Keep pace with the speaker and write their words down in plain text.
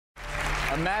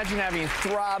Imagine having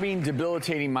throbbing,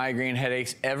 debilitating migraine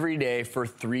headaches every day for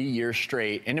 3 years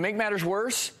straight. And to make matters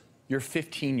worse, you're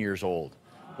 15 years old.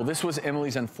 Well, this was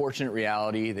Emily's unfortunate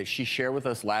reality that she shared with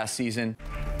us last season.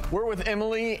 We're with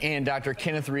Emily and Dr.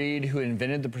 Kenneth Reed, who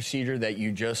invented the procedure that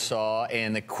you just saw.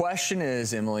 And the question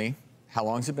is, Emily, how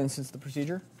long has it been since the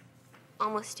procedure?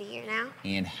 Almost a year now.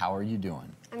 And how are you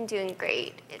doing? I'm doing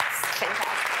great. It's fantastic.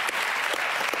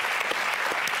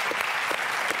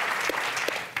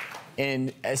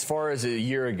 And as far as a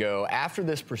year ago, after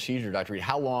this procedure, Dr. Reed,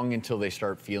 how long until they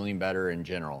start feeling better in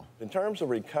general? In terms of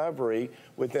recovery,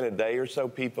 within a day or so,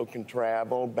 people can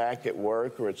travel back at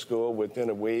work or at school within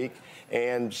a week.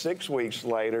 And 6 weeks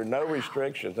later, no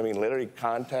restrictions. I mean, literally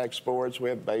contact sports. We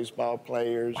have baseball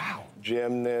players,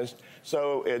 gymnasts.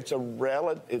 So it's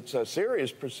a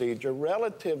serious procedure,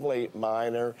 relatively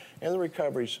minor, and the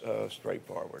recovery's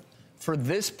straightforward. For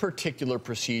this particular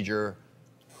procedure,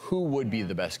 who would be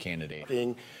the best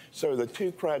candidate? So the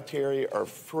two criteria are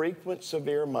frequent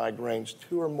severe migraines,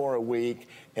 2 or more a week,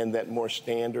 and that more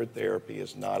standard therapy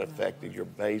is not effective. You're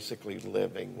basically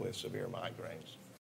living with severe migraines.